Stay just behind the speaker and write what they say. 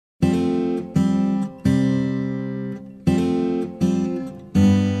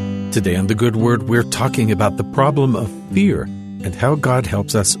Today on The Good Word, we're talking about the problem of fear and how God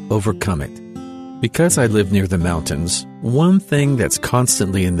helps us overcome it. Because I live near the mountains, one thing that's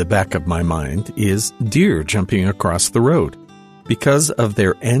constantly in the back of my mind is deer jumping across the road. Because of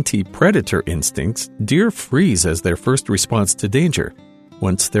their anti-predator instincts, deer freeze as their first response to danger.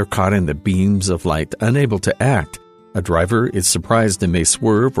 Once they're caught in the beams of light, unable to act, a driver is surprised and may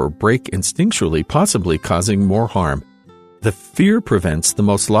swerve or brake instinctually, possibly causing more harm. The fear prevents the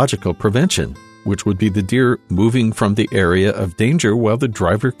most logical prevention, which would be the deer moving from the area of danger while the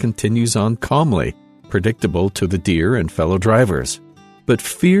driver continues on calmly, predictable to the deer and fellow drivers. But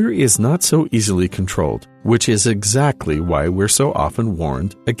fear is not so easily controlled, which is exactly why we're so often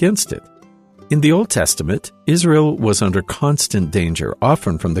warned against it. In the Old Testament, Israel was under constant danger,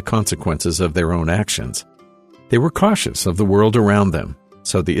 often from the consequences of their own actions. They were cautious of the world around them,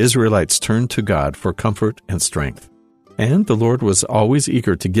 so the Israelites turned to God for comfort and strength. And the Lord was always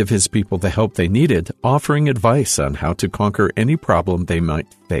eager to give His people the help they needed, offering advice on how to conquer any problem they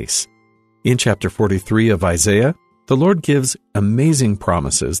might face. In chapter 43 of Isaiah, the Lord gives amazing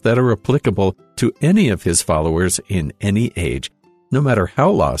promises that are applicable to any of His followers in any age. No matter how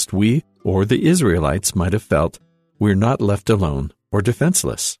lost we or the Israelites might have felt, we're not left alone or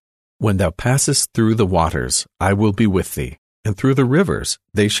defenseless. When thou passest through the waters, I will be with thee, and through the rivers,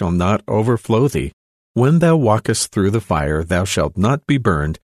 they shall not overflow thee. When thou walkest through the fire, thou shalt not be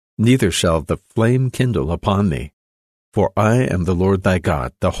burned, neither shall the flame kindle upon thee. For I am the Lord thy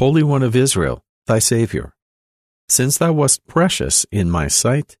God, the Holy One of Israel, thy Savior. Since thou wast precious in my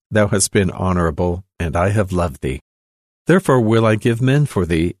sight, thou hast been honorable, and I have loved thee. Therefore will I give men for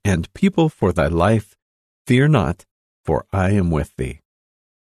thee, and people for thy life. Fear not, for I am with thee.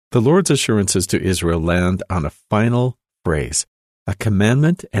 The Lord's assurances to Israel land on a final phrase, a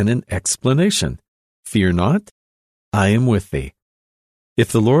commandment and an explanation. Fear not, I am with thee.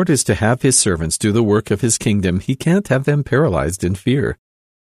 If the Lord is to have His servants do the work of His kingdom, He can't have them paralyzed in fear.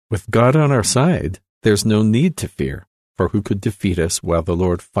 With God on our side, there's no need to fear, for who could defeat us while the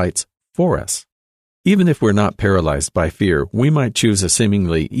Lord fights for us? Even if we're not paralyzed by fear, we might choose a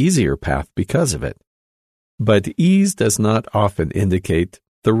seemingly easier path because of it. But ease does not often indicate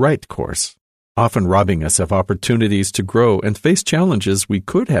the right course, often robbing us of opportunities to grow and face challenges we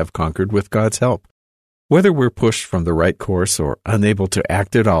could have conquered with God's help. Whether we're pushed from the right course or unable to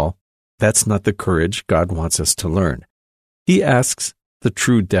act at all, that's not the courage God wants us to learn. He asks the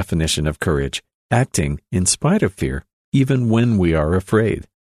true definition of courage, acting in spite of fear, even when we are afraid.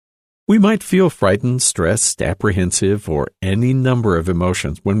 We might feel frightened, stressed, apprehensive, or any number of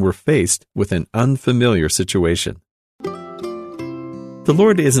emotions when we're faced with an unfamiliar situation. The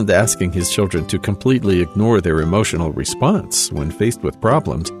Lord isn't asking His children to completely ignore their emotional response when faced with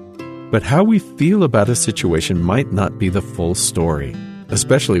problems, but how we feel about a situation might not be the full story,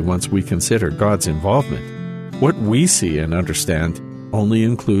 especially once we consider God's involvement. What we see and understand only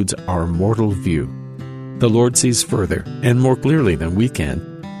includes our mortal view. The Lord sees further and more clearly than we can,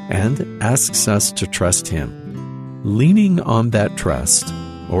 and asks us to trust Him. Leaning on that trust,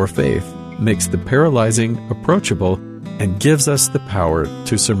 or faith, makes the paralyzing approachable and gives us the power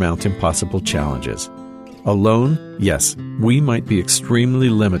to surmount impossible challenges. Alone, yes, we might be extremely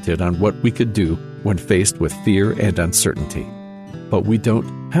limited on what we could do when faced with fear and uncertainty. But we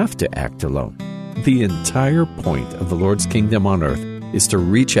don't have to act alone. The entire point of the Lord's kingdom on earth is to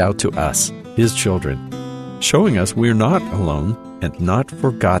reach out to us, His children, showing us we're not alone and not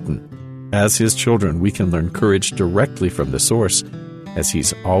forgotten. As His children, we can learn courage directly from the source, as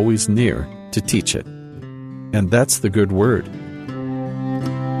He's always near to teach it. And that's the good word.